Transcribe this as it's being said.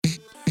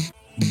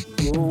It's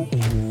girl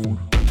code.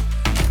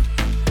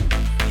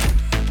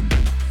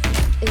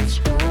 It's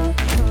girl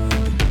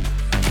code.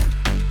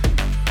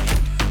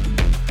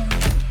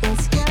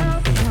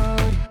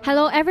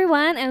 Hello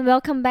everyone and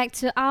welcome back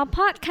to our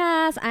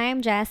podcast.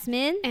 I'm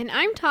Jasmine. And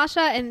I'm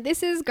Tasha, and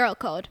this is Girl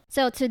Code.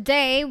 So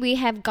today we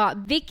have got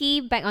Vicky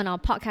back on our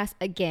podcast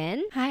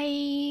again.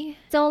 Hi.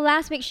 So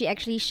last week she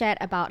actually shared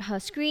about her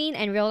screen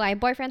and real life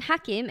boyfriend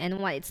Hakim and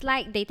what it's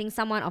like dating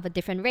someone of a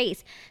different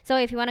race. So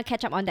if you want to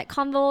catch up on that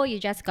convo, you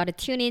just got to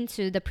tune in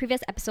to the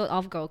previous episode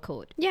of Girl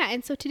Code. Yeah,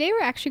 and so today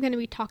we're actually going to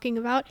be talking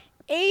about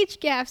age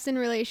gaps in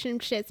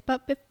relationships.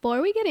 But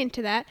before we get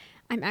into that,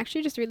 I'm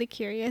actually just really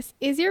curious.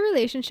 Is your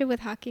relationship with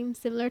Hakim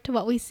similar to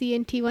what we see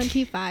in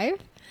T1, T5?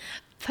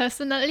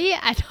 Personally,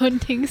 I don't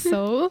think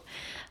so.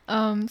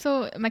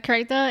 So my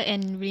character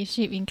and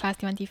relationship in class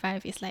T1,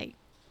 T5 is like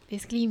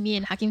basically me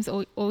and Hakim's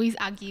always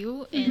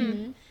argue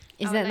and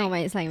Is that not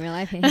what it's like in real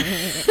life?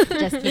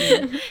 Just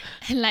kidding.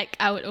 and like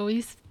I would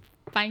always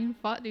find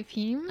fault with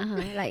him.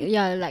 Like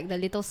you're like the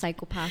little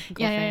psychopath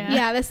girlfriend.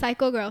 Yeah, the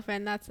psycho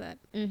girlfriend, that's it.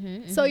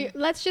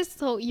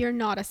 So you're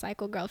not a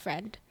psycho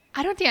girlfriend.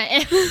 I don't think I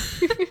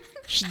am.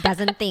 She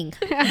doesn't think.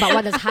 But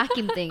what does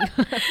Hakim think?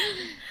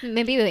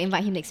 Maybe we'll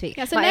invite him next week.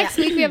 Yeah, so But next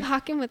week we have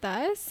Hakim with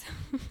us.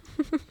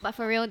 But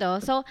for real though,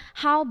 so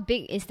how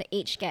big is the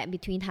age gap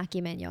between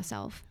Hakim and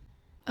yourself?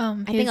 I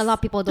think a He's- lot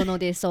of people don't know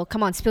this, so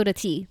come on, spill the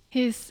tea.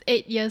 He's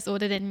 8 years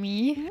older than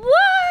me.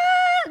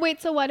 What?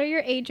 Wait, so what are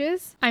your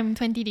ages? I'm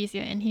 20 this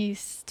year and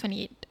he's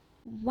 28.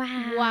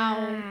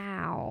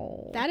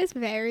 Wow. That is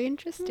very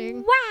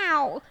interesting.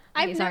 Wow.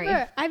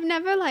 I've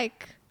never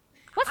like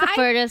What's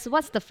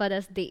the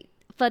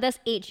furthest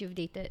age you've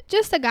dated?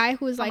 just a guy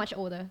who's How like much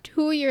older?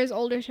 2 years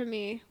older to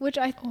me, which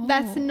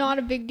that's not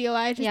a big deal.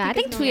 I think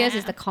it's 2 not- years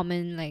is the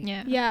common like.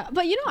 Yeah. Yeah,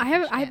 but you know,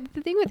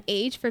 the thing with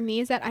age for me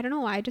is that I don't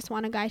know why I just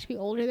want a guy to be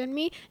older than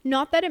me.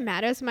 Not that it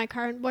matters. My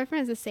current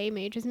boyfriend is the same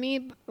age as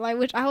me, like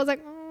which I was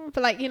like,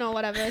 but like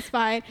whatever, it's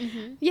fine.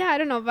 Yeah, I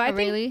don't know, but I think,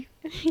 Really?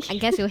 I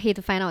guess you'll hate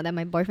to find out that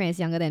my boyfriend is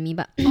younger than me,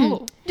 but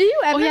Oh. do you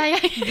ever? Yeah.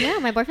 yeah,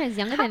 my boyfriend is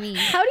younger than me.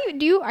 How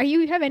do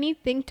you have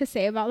anything to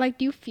say about like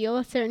do you feel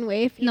a certain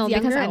way if he's No,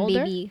 younger because or I'm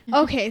older? baby.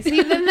 Okay,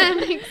 see then that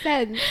makes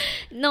sense.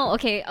 No,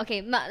 okay.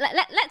 But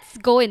let's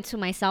go into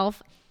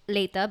myself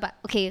later. But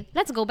okay,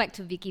 let's go back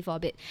to Vicky for a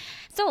bit.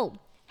 So,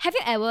 have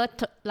you ever,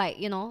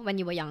 when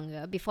you were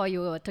younger, before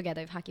you were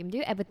together with Hakim, do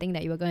you ever think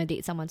that you were going to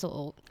date someone so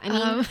old? I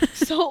mean,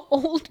 So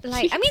old. a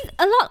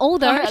lot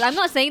older. I'm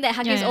not saying that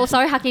Hakim is Yeah. old.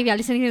 Sorry, Hakim, if you're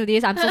listening to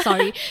this, I'm so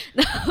sorry.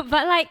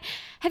 But like,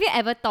 have you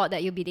ever thought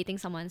that you'll be dating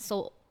someone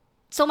so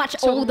much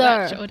older?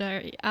 Much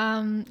older.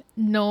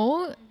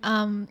 No.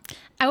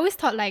 I always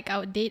thought like I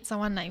would date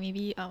someone like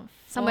maybe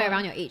Somewhere four-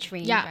 around your age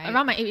range, Yeah, right?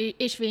 around my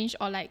age range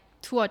or like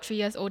 2 or 3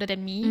 years older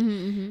than me.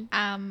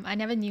 Mm-hmm. I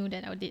never knew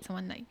that I would date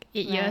someone like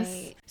 8 years.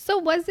 Right. So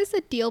was this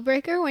a deal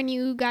breaker when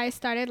you guys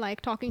started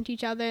like talking to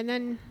each other and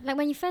then Like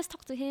when you first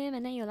talk to him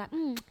and then you're like,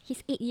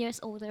 he's 8 years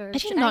older. Actually,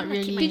 Should I not keep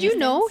really. my did you distance?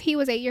 know he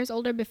was 8 years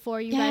older before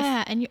you guys?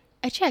 Yeah, and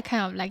actually I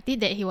kind of like did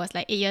that he was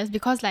like 8 years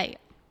because like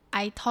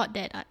I thought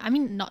that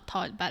not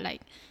thought but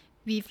like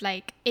with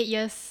like 8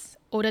 years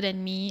older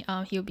than me,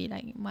 he'll be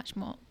like much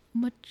more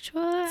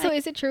mature. So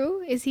is it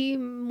true? Is he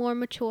more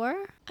mature?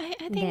 I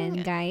Then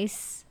think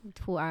guys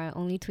who are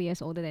only 2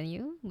 years older than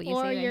you, would you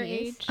Or say that your he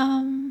is? age?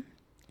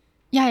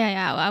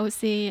 yeah, I would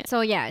say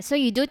So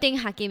you do think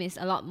Hakim is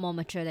a lot more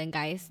mature than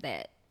guys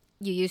that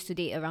you used to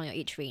date around your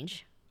age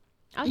range?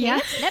 Okay, Yeah.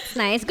 that's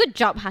nice. Good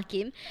job,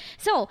 Hakim.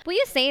 So would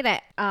you say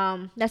that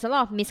there's a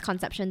lot of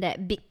misconception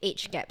that big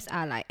age gaps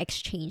are like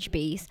exchange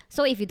based?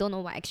 So if you don't know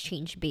what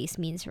exchange based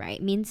means,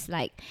 right? Means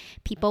like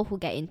people who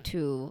get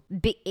into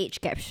big age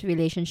gaps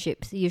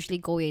relationships usually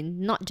go in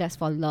not just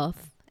for love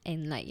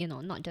and like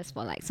not just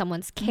for like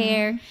someone's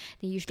care.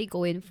 They usually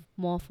go in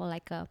more for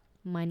like a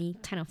money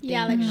kind of thing.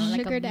 Yeah, like like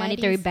sugar a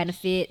monetary daddies,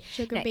 benefit.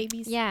 Sugar Like,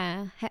 babies.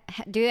 Yeah.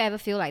 Do you ever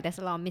feel like there's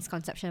a lot of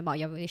misconception about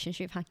your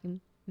relationship with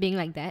Hakim being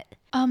like that?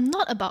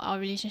 not about our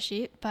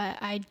relationship, but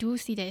I do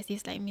see there's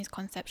this like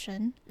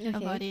misconception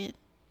about it.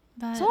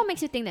 But So what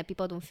makes you think that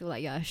people don't feel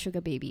like you're a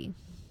sugar baby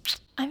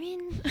I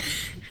mean,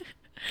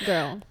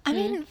 girl?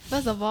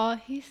 first of all,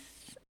 he's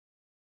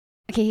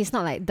Okay, he's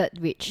not like dirt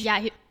rich.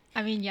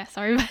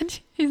 sorry, but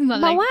he's not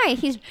But like why?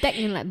 He's decked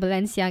in like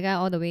Balenciaga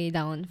all the way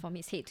down from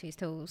his head to his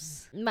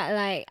toes. But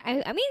like,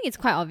 I mean, it's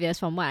quite obvious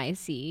from what I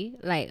see,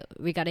 like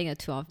regarding the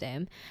two of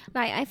them.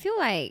 Like, I feel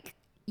like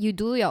you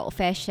do your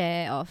fair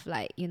share of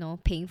like,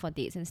 paying for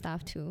dates and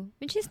stuff too,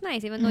 which is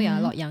nice, even though you're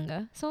a lot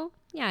younger. So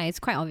yeah, it's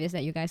quite obvious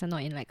that you guys are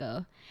not in like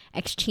a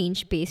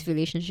exchange-based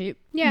relationship.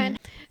 Yeah. And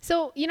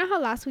so you know how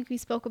last week we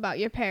spoke about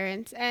your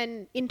parents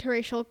and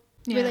interracial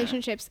Yeah.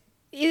 relationships.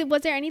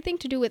 Was there anything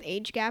to do with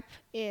age gap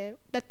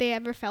that they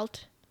ever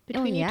felt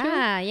between you two?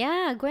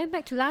 Yeah. Going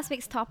back to last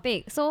week's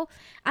topic. So,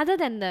 other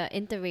than the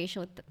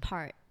interracial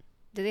part,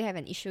 do they have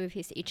an issue with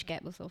his age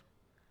gap also?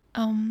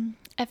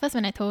 At first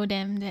when I told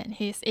them that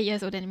he's 8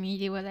 years older than me,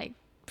 they were like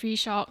pretty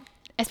shocked.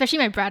 Especially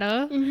my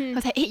brother. I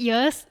was like, 8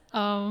 years?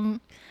 I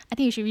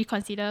think you should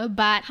reconsider.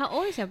 But How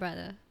old is your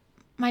brother?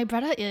 my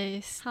brother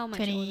is How much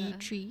older?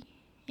 23.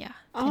 Yeah.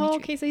 Oh,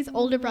 23. okay. So he's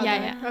older brother.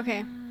 Yeah.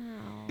 Okay.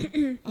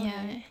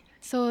 Yeah.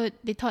 So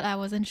they thought I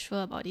wasn't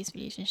sure about this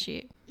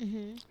relationship.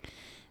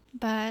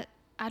 But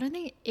I don't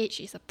think age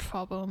is a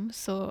problem.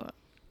 So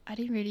I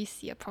didn't really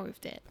see a problem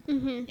with that.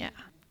 Yeah.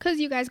 Because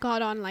you guys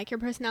got on, like your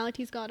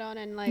personalities got on,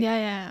 and like.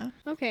 Yeah.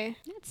 Okay,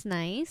 That's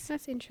nice.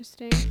 that's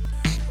interesting.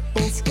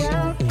 It's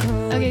girl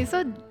code. Okay,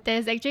 so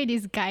there's actually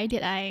this guy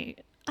that I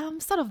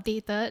sort of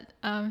dated.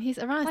 He's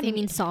around. What do you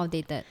mean sort of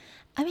dated?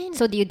 I mean,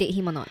 So do you date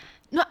him or not?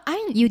 no, I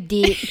mean, You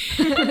did.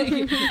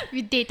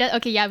 we dated.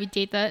 Okay, yeah, we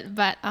dated,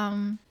 but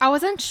I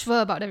wasn't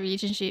sure about the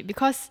relationship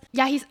because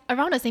he's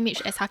around the same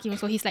age as Hakim,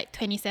 so he's like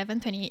 27,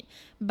 28.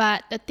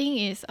 But the thing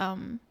is,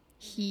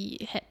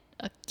 he had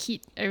a kid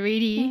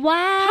already. Wow.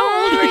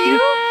 How old were you?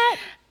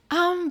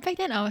 Back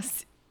then I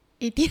was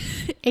 18.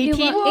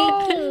 18.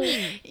 Whoa.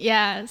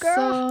 Yeah.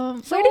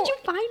 Girl. So Where did you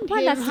find What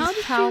him? does How his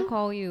did child you?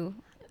 call you?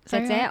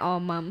 Sorry, Tete what? or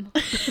mum?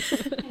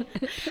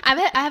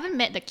 I haven't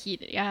met the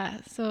kid. Yeah.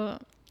 So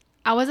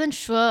I wasn't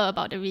sure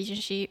about the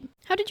relationship.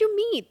 How did you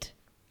meet?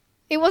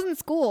 It wasn't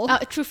school.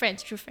 True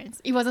friends.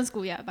 It wasn't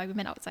school, but we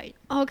met outside.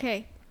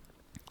 Okay.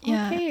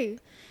 Yeah. Okay.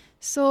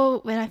 So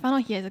when I found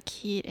out he has a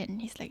kid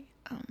and he's like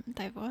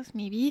divorced,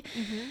 maybe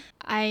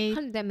I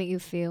How did that make you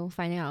feel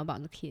finding out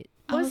about the kid?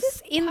 I Was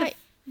this in quite-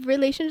 the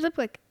relationship?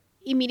 Like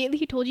immediately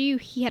he told you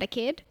he had a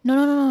kid?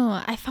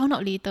 No. I found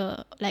out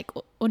later, like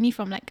only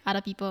from like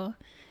other people.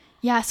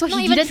 Yeah, so Not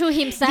he even didn't. through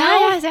himself.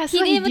 Yeah, He so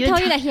didn't even didn't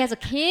tell you that he has a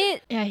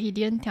kid. Yeah, he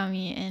didn't tell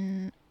me,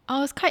 and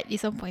I was quite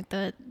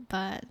disappointed.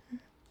 But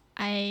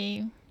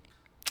I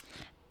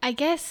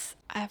guess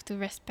I have to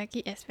respect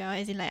it as well.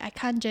 As in, like I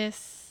can't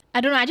just.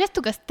 I don't know. I just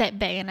took a step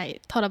back and I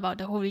thought about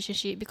the whole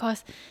relationship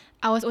because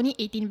I was only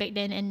 18 back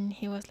then, and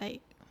he was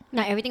like,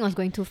 Like everything was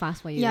going too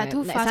fast for you. Yeah, right?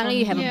 too like, fast Suddenly for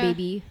you have me. a Yeah.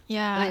 baby,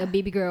 yeah, like a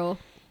baby girl,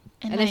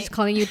 and then like, she's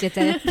calling you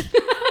Tete.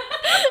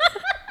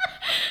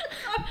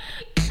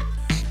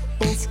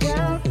 It's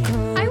girl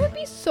code. I would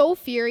be so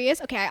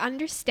furious. Okay, I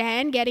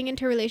understand getting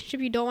into a relationship.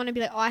 You don't want to be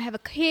like, oh, I have a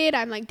kid.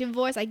 I'm like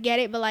divorced. I get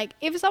it. But like,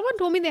 if someone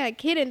told me they had a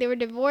kid and they were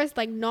divorced,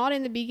 like not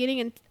in the beginning,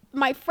 and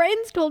my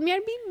friends told me,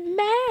 I'd be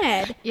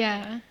mad.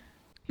 yeah,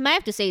 But I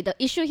have to say, the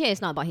issue here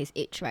is not about his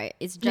age, right?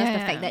 It's just the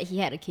Yeah. fact that he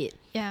had a kid,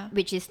 yeah,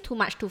 which is too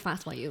much, too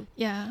fast for you.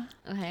 yeah.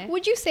 Okay.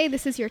 Would you say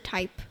this is your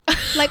type?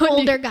 Like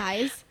older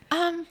guys?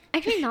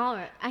 Actually,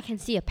 now I can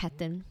see a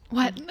pattern.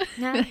 What?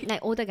 Nah,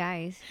 like older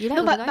guys. You like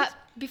No, older but guys?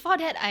 before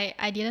that,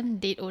 I didn't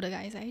date older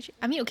guys.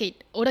 I mean, okay,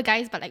 older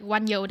guys, but like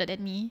 1 year older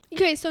than me.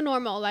 Okay, so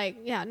normal. Like,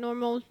 yeah,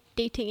 normal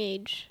dating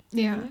age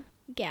Yeah.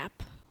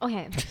 gap.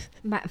 Okay,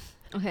 but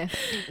okay.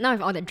 Now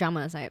with all the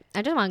drama aside,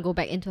 I just want to go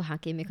back into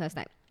Hakim because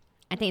like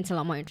I think it's a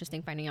lot more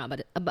interesting finding out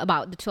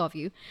about the two of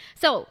you.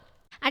 So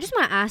I just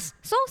want to ask.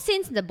 So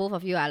since the both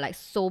of you are like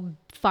so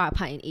far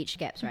apart in age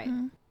gaps, right?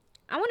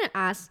 I want to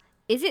ask: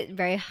 is it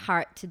very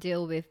hard to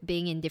deal with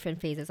being in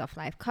different phases of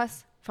life?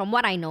 Because from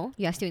what I know,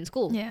 you are still in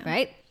school, Yeah.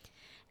 right?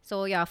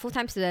 So you're a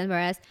full-time student,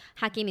 whereas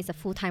Hakim is a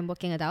full-time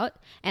working adult.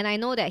 And I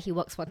know that he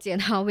works for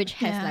Jianhao, which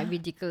has Yeah. like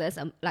ridiculous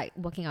like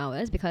working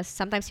hours because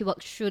sometimes he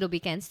works through the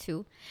weekends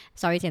too.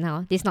 Sorry,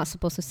 Jianhao, this is not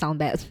supposed to sound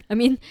bad. I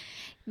mean,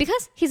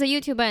 because he's a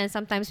YouTuber and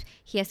sometimes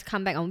he has to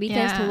come back on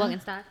weekends to Yeah. work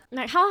and stuff.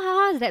 Like,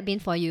 how has that been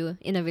for you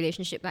in a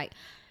relationship? Like,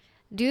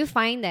 do you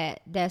find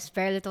that there's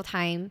very little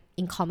time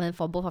in common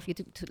for both of you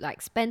to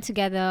like spend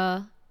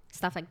together,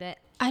 stuff like that?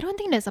 I don't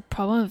think there's a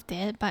problem with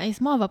that, but it's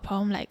more of a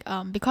problem like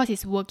because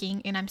he's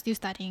working and I'm still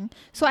studying.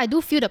 So I do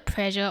feel the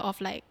pressure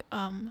of like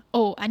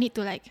I need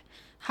to like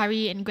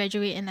hurry and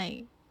graduate and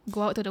like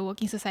go out to the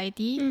working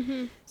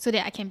society so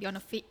that I can be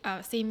on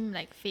a same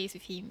like phase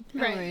with him.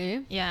 Right. Oh,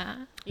 really?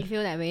 Yeah. You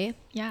feel that way?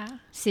 Yeah.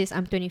 Sis,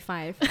 I'm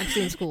 25. I'm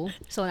still in school.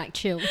 So like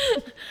chill.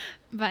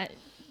 But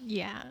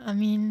yeah, I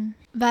mean,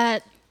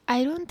 but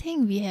I don't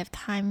think we have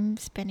problem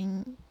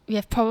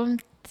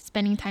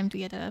spending time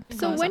together. So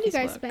because when of you his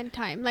guys work. spend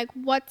time, like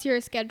what's your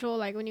schedule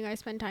like when you guys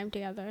spend time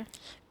together?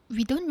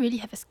 We don't really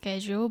have a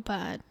schedule,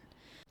 but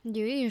Do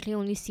you usually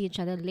only see each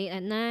other late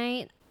at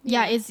night?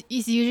 yeah, it's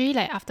usually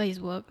like after his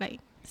work, like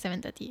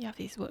 7:30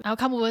 after his work. I'll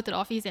come over to the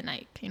office and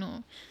like,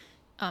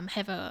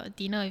 have a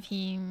dinner with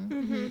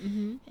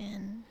him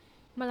and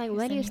But like,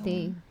 where do you send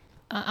stay? me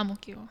Ang Mo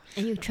Kio.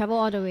 And you travel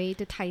all the way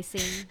to Tai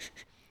Seng,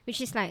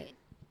 which is like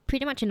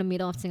pretty much in the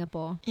middle of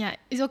Singapore. Yeah,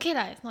 it's okay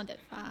lah. It's not that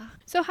far.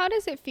 So how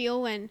does it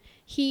feel when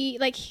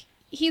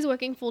he's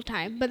working full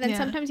time, but then Yeah.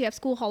 sometimes you have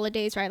school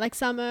holidays, right? Like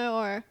summer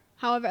or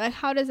however. Like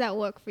how does that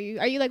work for you?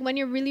 Are you like when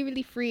you're really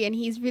really free and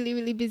he's really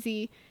really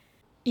busy?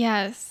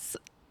 Yes,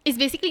 it's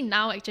basically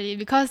now actually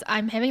because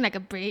I'm having like a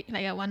break,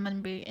 like a 1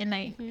 month break, and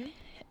like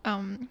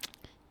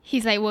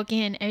he's like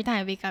working, and every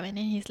time I wake up, and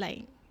then he's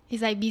like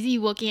busy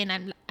working,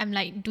 and I'm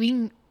like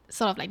doing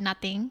sort of like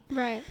nothing.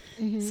 Right.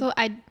 So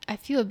I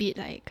feel a bit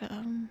like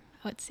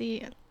I would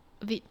say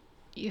a bit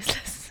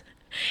useless.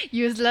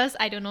 Useless.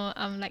 I don't know.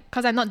 Like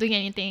because I'm not doing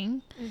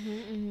anything.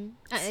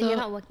 So- You're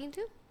not working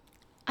too?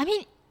 I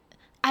mean,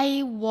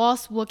 I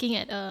was working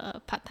at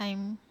a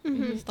part-time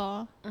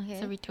store. Okay.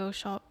 It's a retail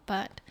shop,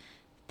 but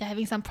they're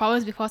having some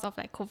problems because of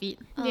like COVID.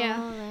 Yeah.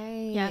 Oh,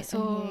 right. Yeah, so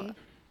Okay.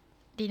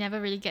 they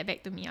never really get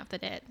back to me after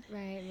that.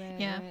 Right.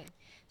 Yeah.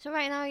 So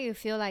right now you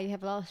feel like you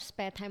have a lot of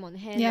spare time on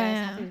hand. Yeah, whereas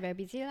yeah. Hakim is very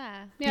busy lah.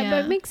 Yeah, Yeah.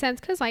 but it makes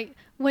sense because like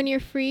when you're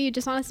free, you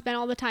just want to spend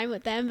all the time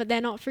with them, but they're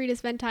not free to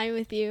spend time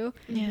with you.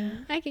 Yeah.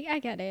 I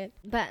get it.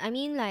 But I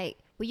mean, like,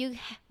 will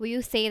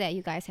you say that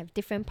you guys have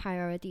different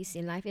priorities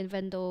in life,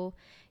 even though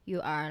you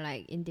are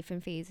like in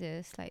different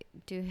phases? Like,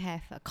 do you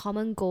have a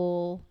common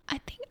goal? I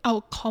think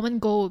our common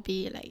goal would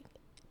be like,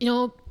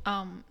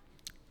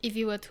 if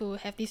you were to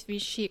have this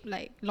relationship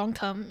like long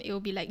term, it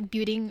will be like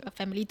building a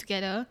family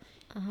together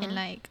and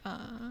like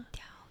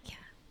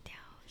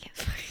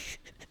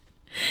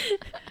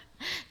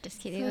Just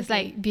kidding. it was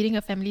like building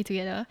a family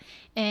together,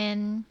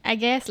 and I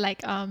guess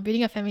like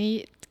building a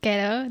family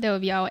together, that will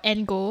be our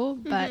end goal.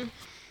 But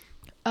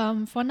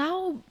for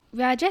now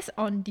we are just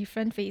on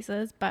different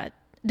phases, but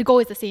the goal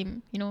is the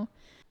same,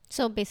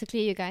 So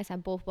basically, you guys are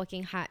both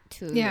working hard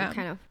to Yeah.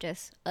 kind of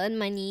just earn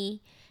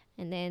money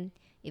and then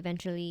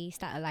eventually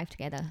start a life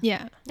together.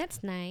 Yeah.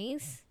 That's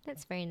nice.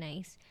 That's very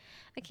nice.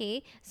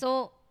 Okay,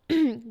 so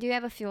do you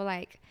ever feel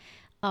like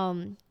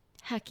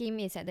Hakim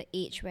is at the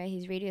age where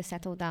he's ready to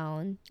settle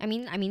down? I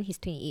mean he's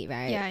 28,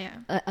 right?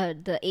 Yeah.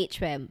 The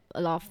age where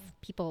a lot of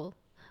people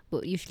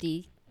would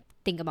usually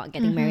think about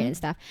getting married and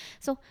stuff.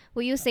 So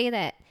will you say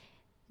that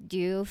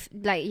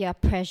like you're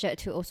pressured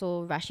to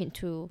also rush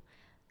into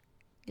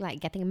like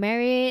getting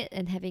married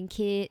and having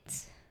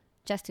kids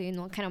just to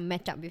kind of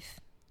match up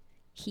with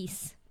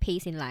his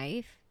pace in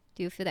life?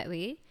 Do you feel that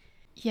way?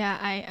 Yeah,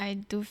 I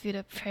do feel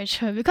the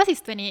pressure because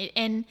he's 28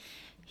 and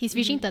he's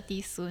reaching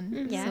 30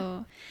 soon. Yeah.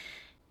 So,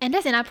 and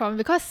that's another problem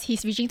because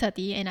he's reaching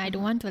 30 and I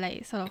don't want to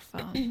like sort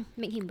of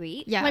Make him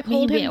breathe? Like, make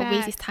hold him wait him or waste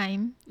back. his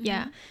time.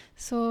 Yeah.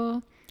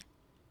 So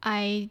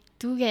I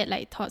do get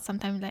like thoughts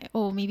sometimes like,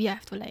 oh, maybe I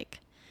have to like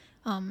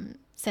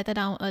settle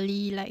down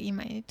early, like in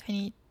my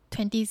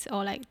 20s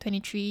or like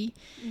 23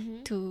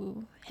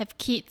 to have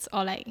kids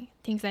or like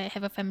things like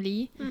have a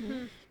family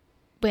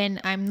when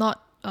I'm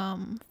not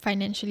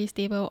financially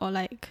stable or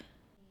like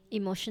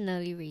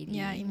Emotionally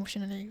ready.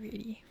 emotionally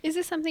ready. Is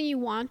this something you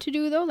want to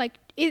do though? Like,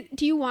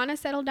 do you want to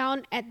settle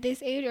down at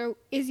this age, or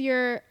is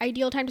your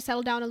ideal time to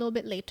settle down a little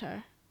bit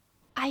later?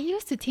 I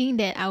used to think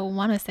that I would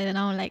want to settle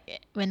down like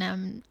when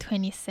I'm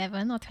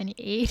 27 or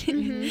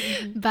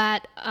 28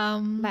 but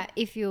But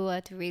if you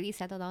were to really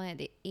settle down at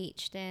the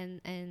age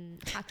then,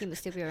 and Hakim will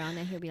still be around,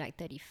 then he'll be like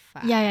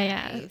 35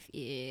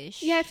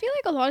 ish. Yeah, I feel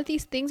like a lot of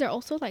these things are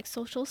also like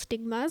social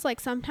stigmas. Like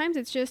sometimes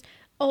it's just,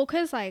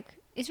 because like,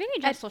 It's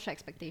really just social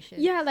expectation.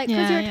 yeah, like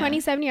because Yeah, you're yeah.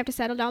 27, you have to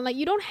settle down. Like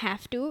you don't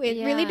have to.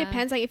 It really Yeah.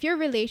 depends. Like if your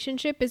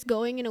relationship is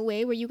going in a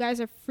way where you guys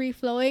are free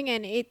flowing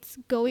and it's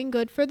going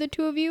good for the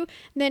two of you,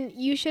 then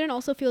you shouldn't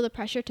also feel the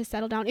pressure to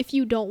settle down if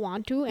you don't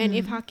want to. And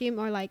if Hakim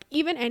or like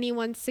even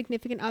anyone's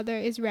significant other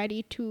is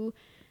ready to,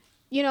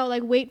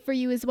 like wait for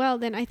you as well,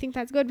 then I think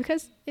that's good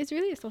because it's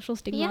really a social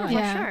stigma. Yeah, Like, for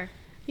Yeah. sure.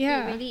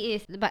 yeah. It really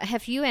is. But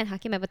have you and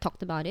Hakim ever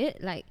talked about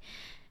it? Like,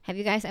 have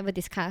you guys ever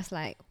discussed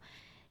like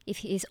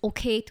if it's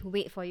okay to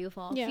wait for you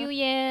for a Yeah. few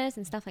years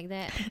and stuff like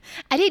that?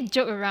 I did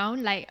joke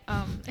around like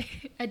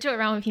I joke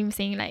around with him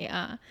saying like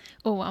I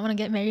want to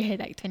get married at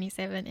like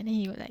 27, and then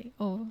he would like,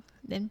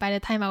 then by the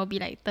time I will be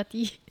like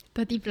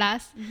 30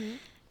 plus.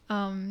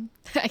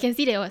 I can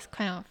see that I was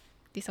kind of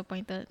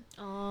disappointed.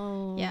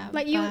 Oh. Yeah,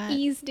 Like you but-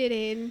 eased it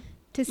in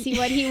to see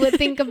what he would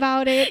think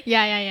about it.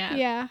 yeah.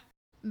 Yeah.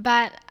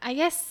 But I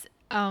guess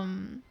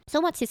So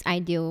what's his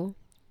ideal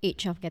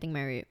age of getting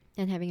married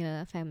and having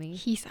a family?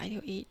 his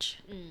ideal age,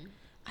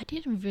 I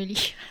didn't really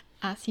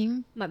ask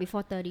him. But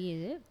before 30,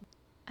 is it?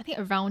 I think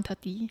around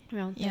 30.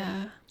 Around 30.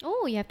 Yeah.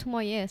 Oh, you have 2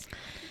 more years.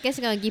 Guess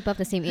you're gonna give birth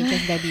the same age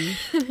as Debbie.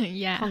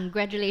 Yeah.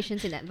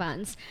 Congratulations in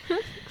advance.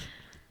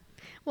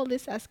 Well,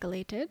 this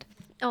escalated.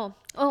 Oh,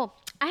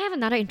 I have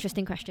another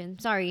interesting question.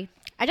 Sorry.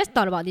 I just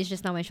thought about this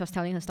just now when she was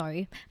telling her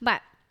story.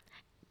 But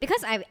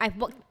because I've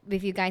worked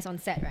with you guys on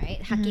set,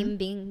 right? Hakim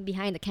being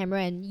behind the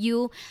camera and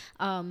you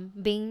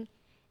being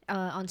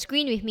on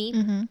screen with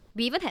me.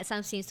 We even had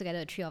some scenes together,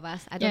 the three of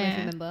us. I don't know if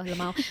you remember,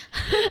 Lamau.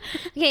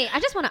 Okay, I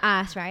just want to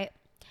ask, right?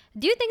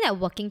 Do you think that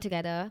working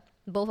together,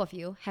 both of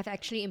you, have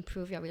actually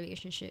improved your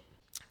relationship?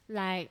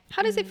 Like,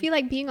 How does it feel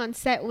like being on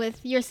set with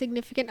your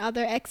significant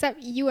other,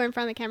 except you are in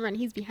front of the camera and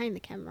he's behind the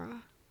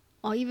camera?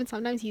 Or even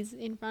sometimes he's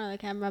in front of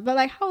the camera. But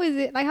like, how is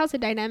it? Like, how's the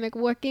dynamic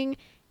working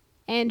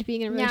and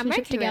being in a yeah, I'm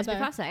very relationship curious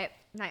together?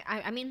 because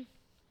I mean,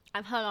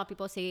 I've heard a lot of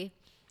people say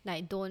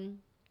like don't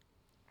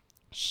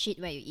shit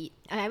where you eat.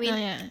 I mean,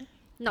 yeah.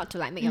 not to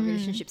like make your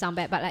relationship sound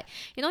bad, but like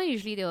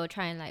usually they will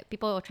try and like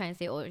people will try and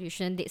say, oh, you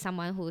shouldn't date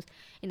someone who's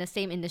in the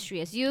same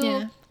industry as you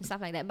and stuff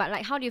like that. But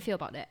like, how do you feel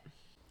about that?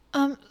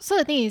 So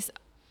the thing is,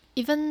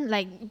 even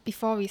like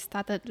before we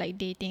started like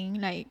dating,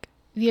 like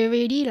we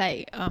already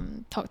like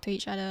talked to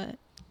each other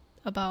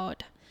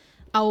about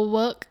our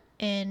work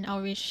and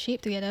our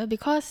relationship together,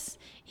 because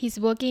he's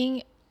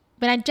working.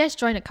 When I just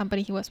joined the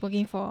company, he was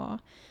working for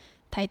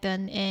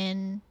Titan,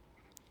 and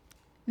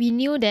we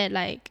knew that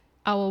like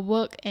our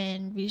work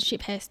and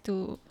relationship has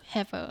to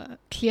have a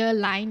clear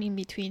line in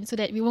between so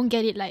that we won't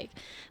get it like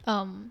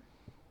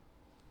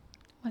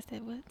what's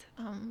that word?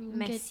 We won't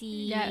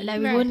Messy, like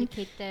we won't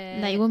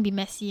complicated. like it won't be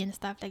messy and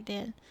stuff like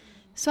that.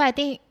 So I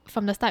think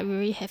from the start we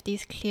already have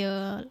this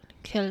clear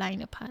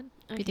line apart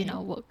between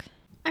our work.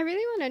 I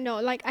really want to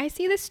know, like, I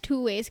see this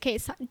two ways. Okay,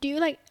 so do you,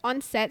 like, on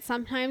set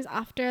sometimes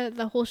after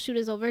the whole shoot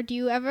is over, do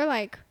you ever,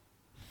 like,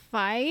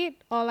 fight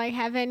or, like,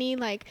 have any,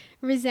 like,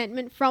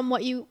 resentment from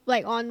what you,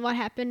 like, on what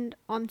happened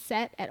on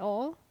set at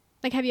all?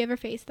 Like, have you ever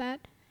faced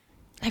that?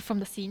 Like from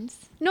the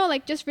scenes. No,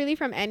 like, just really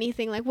from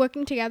anything, like,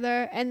 working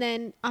together and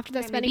then after that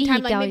Like, spending maybe time,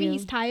 he like, tell maybe you.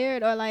 he's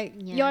tired or, like,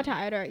 Yeah. you're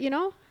tired or, you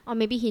know? Or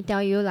maybe he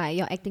tell you like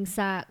your acting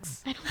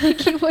sucks. I don't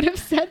think he would have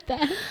said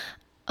that.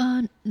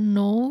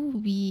 No,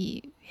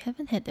 we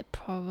haven't had that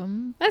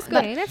problem. That's good.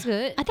 Okay, that's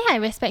good. I think I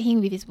respect him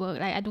with his work.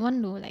 Like I don't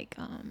want to like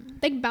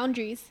Like,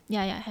 boundaries.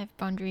 have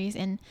boundaries,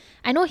 and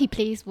I know he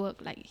plays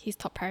work like his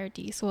top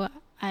priority, so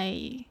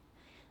I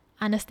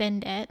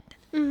understand that,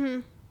 Mm-hmm.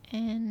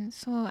 and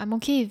so I'm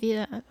okay with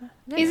it.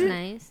 That's Is it-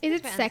 nice. Is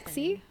it That's very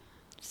sexy?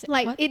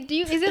 Like, What?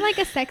 is it like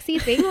a sexy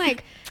thing?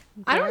 Like,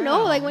 I don't know.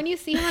 Girl. Like, when you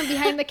see him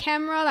behind the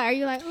camera, like, are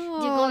you like, oh,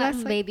 You go like, that's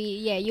like, baby,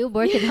 yeah, you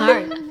working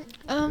hard.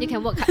 You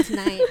can work hard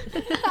tonight.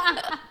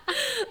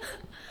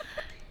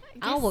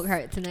 I'll work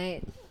hard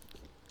tonight.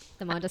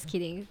 I'm just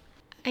kidding.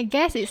 I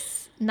guess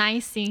it's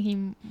nice seeing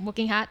him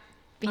working hard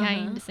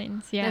behind Uh-huh. the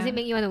scenes. Yeah. Does it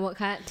make you want to work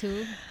hard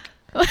too?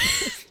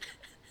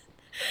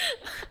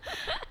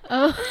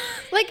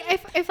 like,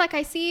 if like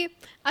I see,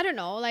 I don't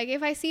know, like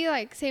if I see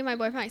like say my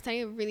boyfriend like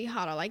studying really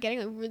hard or like getting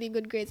like really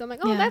good grades, I'm like,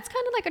 oh, Yeah. that's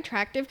kind of like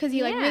attractive because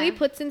he like really Yeah.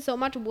 puts in so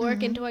much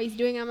work into what he's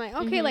doing. I'm like,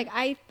 okay, like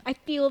I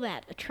feel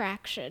that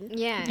attraction.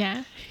 Yeah.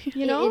 Yeah.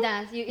 You know? It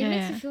does. It Yeah,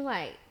 makes yeah. you feel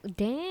like,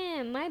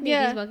 damn, my baby's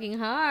Yeah. working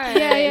hard.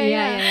 Yeah.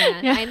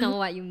 Yeah. I know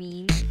what you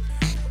mean.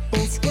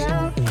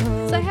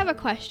 So I have a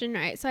question,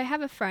 right? So I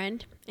have a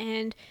friend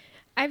and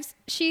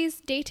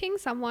she's dating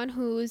someone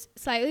who's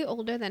slightly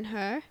older than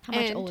her. How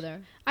much and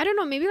older? I don't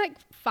know, maybe like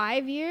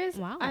 5 years.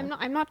 Wow.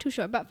 I'm not too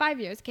sure, but 5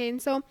 years. Okay,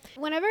 and so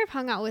whenever I've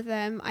hung out with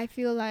them, I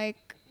feel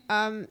like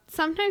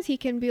sometimes he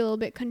can be a little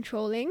bit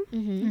controlling.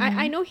 Mm-hmm.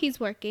 I know he's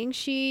working.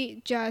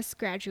 She just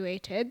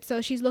graduated, so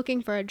she's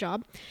looking for a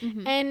job,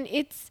 and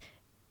it's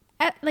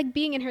at like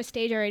being in her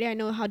stage already. I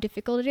know how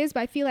difficult it is, but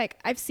I feel like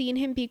I've seen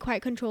him be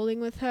quite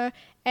controlling with her,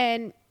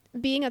 and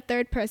being a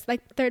third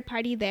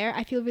party there,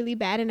 I feel really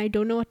bad and I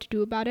don't know what to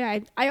do about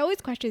it. I always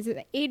question, is it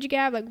the age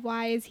gap? Like,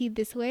 why is he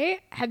this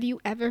way? Have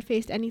you ever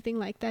faced anything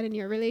like that in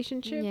your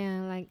relationship? Yeah,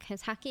 like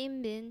has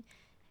Hakim been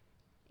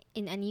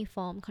in any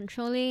form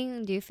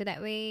controlling? Do you feel that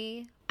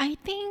way? I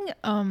think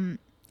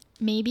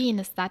maybe in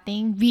the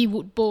starting we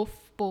would both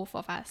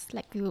of us,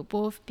 like we would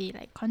both be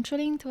like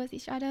controlling towards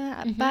each other.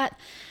 But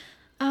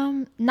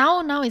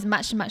now is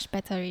much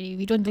better already.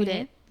 We don't do Okay.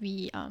 that.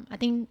 We I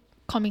think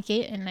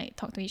communicate and like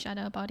talk to each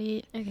other about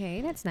it.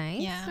 Okay, that's nice.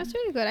 Yeah. That's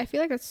really good. I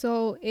feel like that's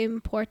so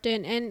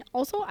important. And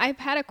also, I've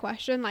had a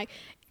question, like,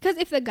 because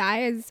if the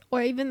guy is,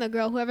 or even the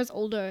girl, whoever's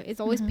older, is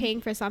always paying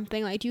for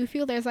something, like, do you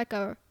feel there's like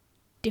a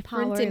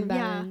difference Power in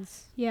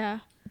imbalance. Yeah.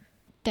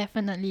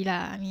 Definitely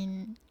lah. I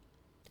mean,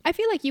 I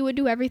feel like you would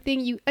do everything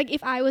you like.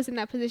 If I was in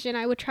that position,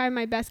 I would try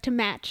my best to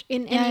match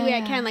in any way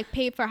I can, like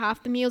pay for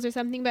half the meals or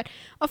something. But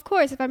of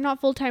course, if I'm not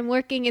full time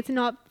working, it's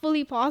not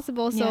fully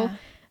possible. So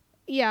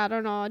yeah, I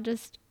don't know.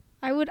 Just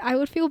I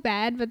would feel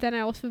bad, but then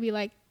I also be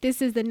like,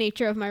 this is the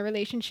nature of my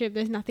relationship.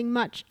 There's nothing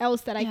much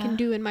else that I can Yeah.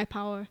 do in my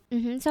power.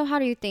 Mm-hmm. So how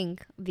do you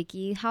think,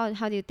 Vicky? How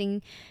do you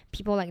think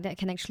people like that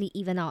can actually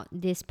even out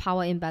this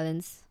power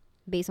imbalance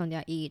based on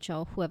their age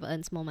or whoever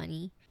earns more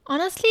money?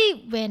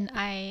 honestly, when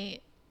I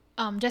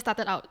just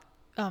started out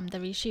the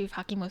relationship with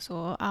Hakim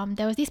also,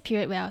 there was this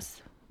period where I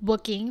was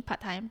working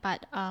part time,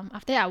 but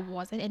after that I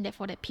wasn't, and that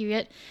for that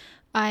period,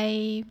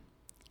 I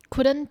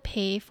couldn't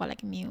pay for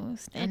like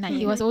meals, and like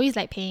he was always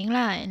like paying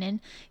lah, and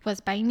then he was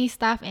buying me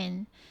stuff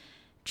and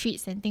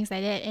treats and things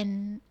like that,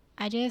 and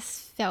I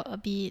just felt a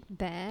bit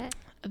Bad.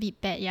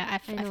 bad. Yeah, I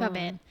felt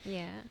bad,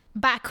 Yeah.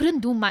 but I couldn't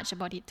do much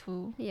about it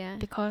too, Yeah.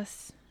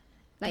 because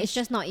Like it's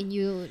just not in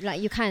you. Like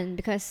you can't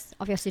because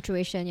of your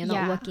situation. You're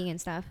not Yeah. working and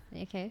stuff.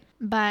 Okay.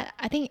 But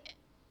I think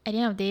at the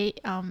end of the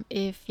day,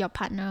 if your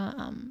partner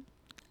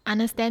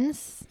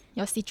understands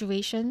your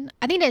situation,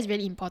 I think that's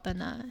really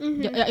important.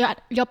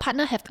 Your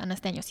partner have to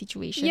understand your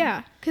situation.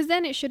 Yeah, because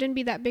then it shouldn't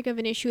be that big of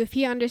an issue if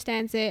he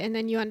understands it, and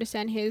then you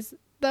understand his.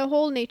 The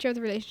whole nature of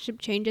the relationship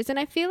changes, and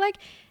I feel like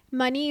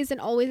money isn't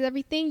always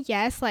everything.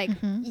 Yes, like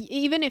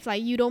even if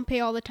like you don't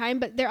pay all the time,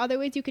 but there are other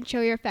ways you can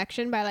show your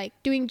affection by like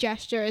doing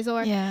gestures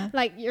or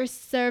like your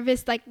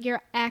service, like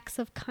your acts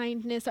of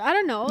kindness, or I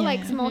don't know,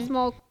 like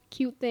small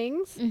cute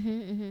things.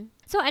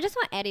 So I just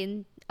want to add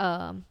in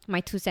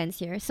my 2 cents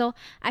here. So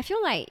I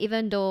feel like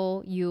even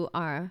though you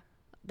are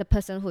the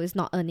person who is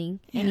not earning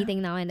anything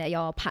now, and that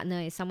your partner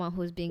is someone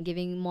who's been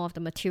giving more of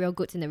the material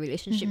goods in the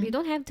relationship, you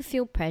don't have to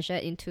feel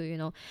pressured into, you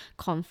know,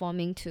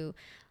 conforming to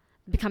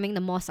becoming the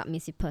more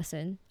submissive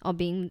person, or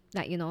being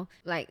like, you know,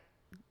 like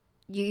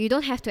you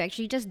don't have to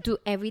actually just do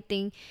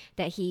everything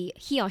that he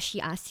or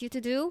she asks you to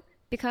do.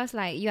 because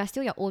like you are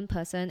still your own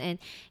person, and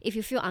if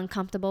you feel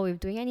uncomfortable with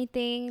doing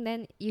anything,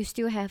 then you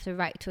still have the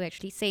right to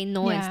actually say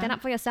no and stand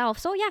up for yourself.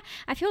 So yeah,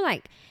 I feel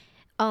like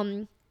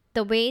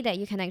the way that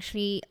you can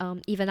actually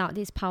even out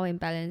this power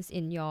imbalance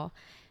in your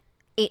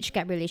age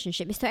gap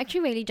relationship is to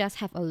actually really just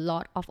have a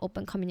lot of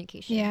open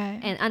communication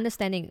and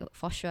understanding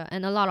for sure,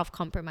 and a lot of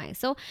compromise.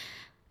 So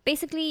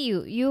basically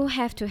you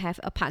have to have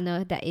a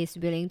partner that is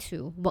willing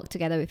to work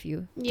together with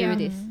you through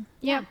this.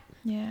 Yeah.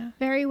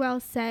 Very well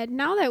said.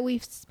 Now that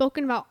we've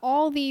spoken about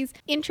all these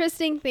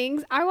interesting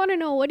things, I want to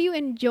know, what do you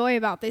enjoy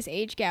about this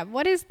age gap?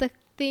 What is the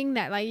thing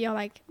that like you're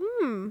like,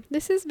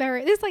 this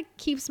like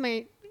keeps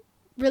my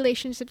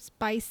relationship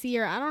spicy,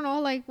 or I don't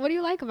know, like what do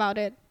you like about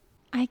it?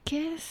 I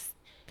guess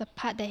the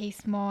part that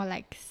he's more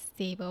like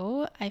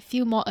stable, I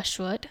feel more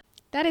assured.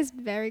 That is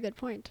a very good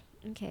point.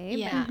 Okay.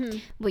 Yeah. But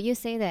would you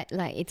say that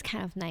like it's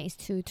kind of nice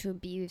to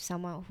be with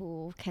someone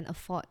who can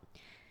afford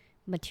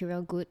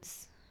material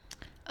goods?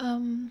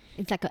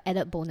 It's like an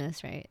added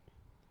bonus, right?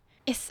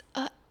 It's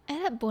a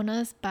added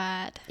bonus,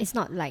 but it's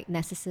not like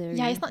necessary.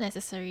 Yeah, it's not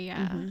necessary.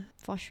 Yeah,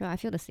 for sure. I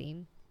feel the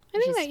same. I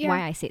Which think is that,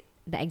 why I said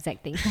the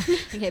exact thing.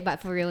 Okay,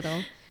 but for real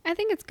though. I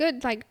think it's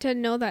good, like, to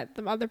know that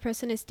the other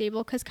person is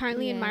stable, because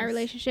currently in my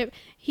relationship,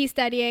 he's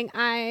studying,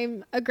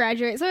 I'm a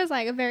graduate, so it's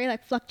like a very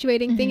like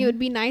fluctuating thing. It would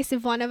be nice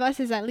if one of us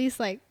is at least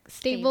like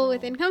stable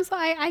with income. So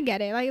I get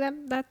it. Like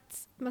that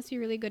must be a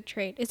really good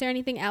trait. Is there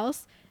anything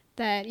else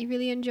that you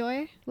really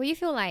enjoy? Well, you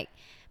feel like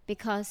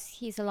because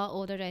he's a lot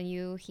older than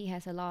you, he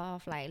has a lot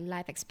of like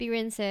life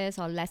experiences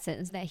or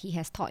lessons that he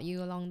has taught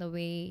you along the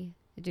way.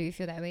 Do you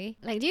feel that way?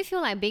 Like, do you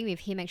feel like being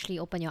with him actually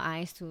open your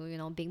eyes to, you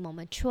know, being more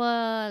mature,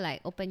 like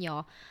open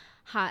your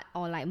heart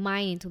or like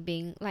mind into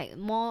being like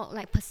more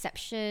like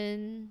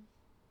perception?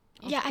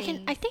 Yeah,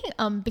 I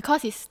think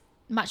because he's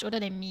much older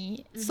than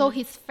me, so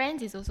his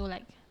friends is also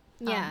like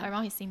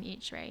around his same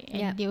age, right?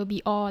 And they will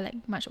be all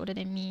like much older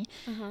than me.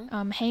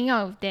 Hanging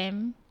out with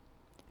them,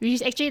 which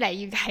is actually like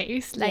you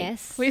guys, like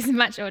who is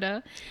much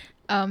older,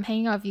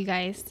 hanging out with you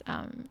guys.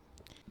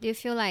 Do you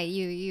feel like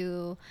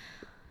you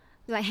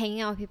like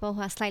hanging out with people who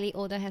are slightly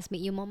older has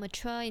made you more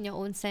mature in your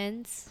own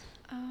sense?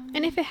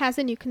 And if it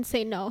hasn't, you can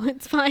say no.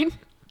 It's fine.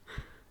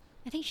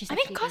 I think she's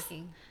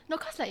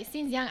cause like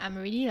since young I'm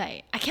already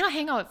like I cannot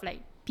hang out with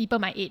like people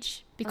my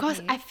age,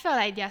 because I feel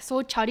like they are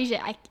so childish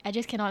that I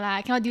just cannot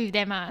I cannot deal with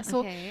them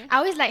so I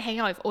always like hang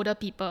out with older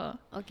people.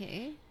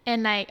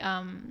 And like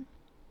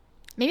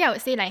maybe I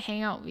would say like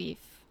hang out with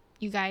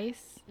you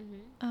guys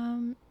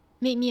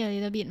made me a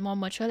little bit more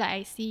mature. Like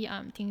I see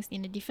things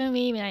in a different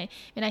way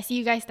when I see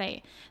you guys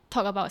like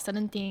talk about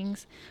certain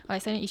things or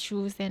like certain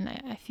issues, then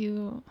I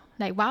feel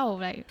like wow,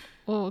 like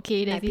oh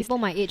okay, there's like people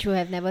my age who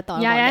have never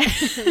thought about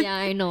that. Yeah,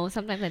 I know.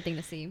 Sometimes I think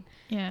the same.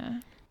 Yeah.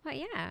 But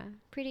yeah,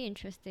 pretty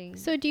interesting.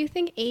 So do you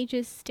think age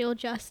is still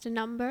just a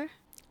number?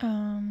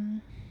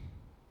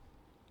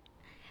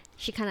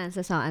 She can't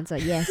answer, so I'll answer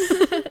yes.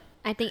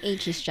 I think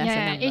age is just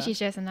a number. Age is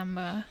just a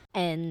number.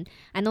 And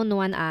I know no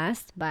one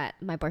asked, but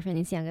my boyfriend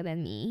is younger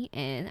than me,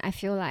 and I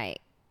feel like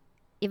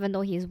even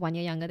though he's 1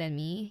 year younger than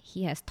me,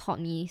 he has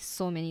taught me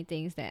so many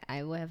things that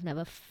I would have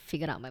never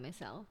figured out by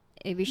myself,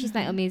 which is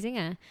like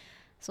amazing.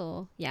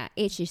 So yeah,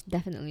 age is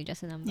definitely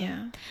just a number.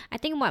 Yeah. I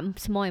think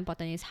what's more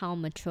important is how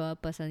mature a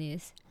person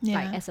is,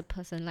 like as a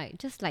person, like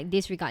just like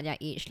disregard their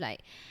age,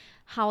 like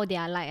how they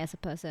are like as a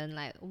person,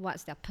 like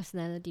what's their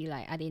personality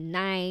like. Are they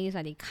nice?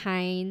 Are they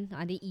kind?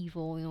 Are they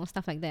evil? You know,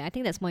 stuff like that. I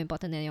think that's more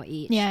important than your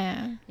age.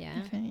 Yeah,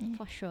 definitely.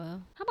 For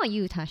sure. How about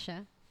you,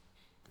 Tasha?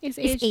 Is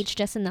age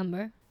just a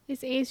number?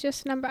 Is age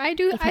just a number? I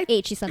do. If her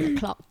age is on the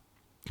clock.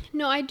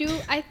 No, I do.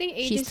 I think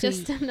age is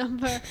just a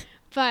number.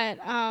 But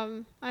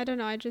I don't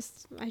know. I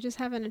just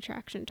have an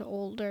attraction to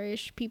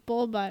older-ish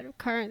people. But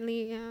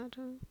currently,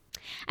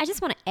 I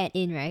just want to add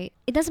in, right?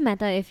 It doesn't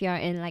matter if you're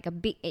in like a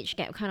big age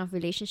gap kind of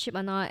relationship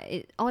or not.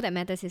 All that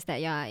matters is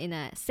that you're in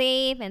a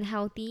safe and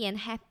healthy and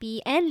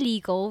happy and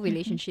legal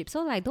relationship.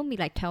 So like, don't be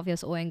like 12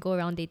 years old and go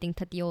around dating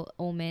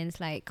 30-year-old men. It's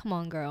like, come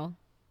on, girl,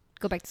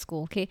 go back to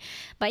school, okay?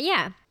 But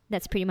yeah,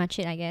 that's pretty much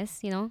it, I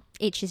guess. You know,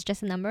 age is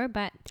just a number,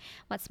 but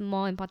what's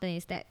more important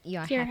is that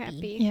you're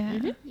happy.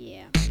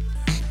 Yeah.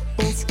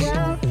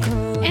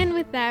 And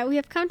with that, we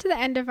have come to the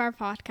end of our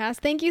podcast.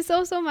 Thank you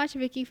so much,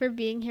 Vicky, for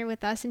being here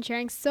with us and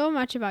sharing so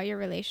much about your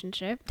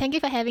relationship. Thank you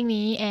for having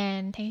me,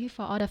 and thank you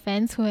for all the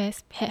fans who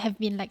have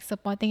been like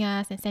supporting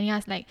us and sending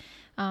us like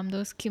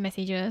those cute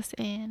messages,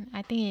 and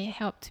I think it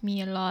helped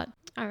me a lot.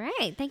 All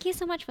right. Thank you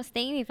so much for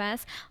staying with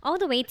us all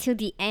the way till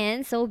the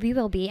end. So we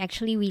will be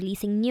actually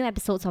releasing new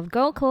episodes of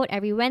Girl Code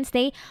every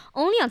Wednesday,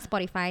 only on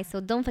Spotify.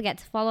 So don't forget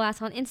to follow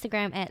us on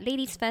Instagram at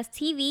Ladies First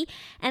TV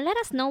and let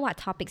us know what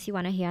topics you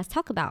want to hear us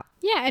talk about.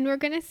 Yeah, and we're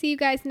going to see you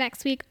guys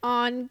next week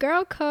on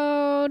Girl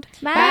Code.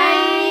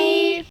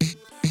 Bye.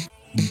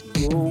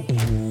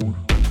 Bye.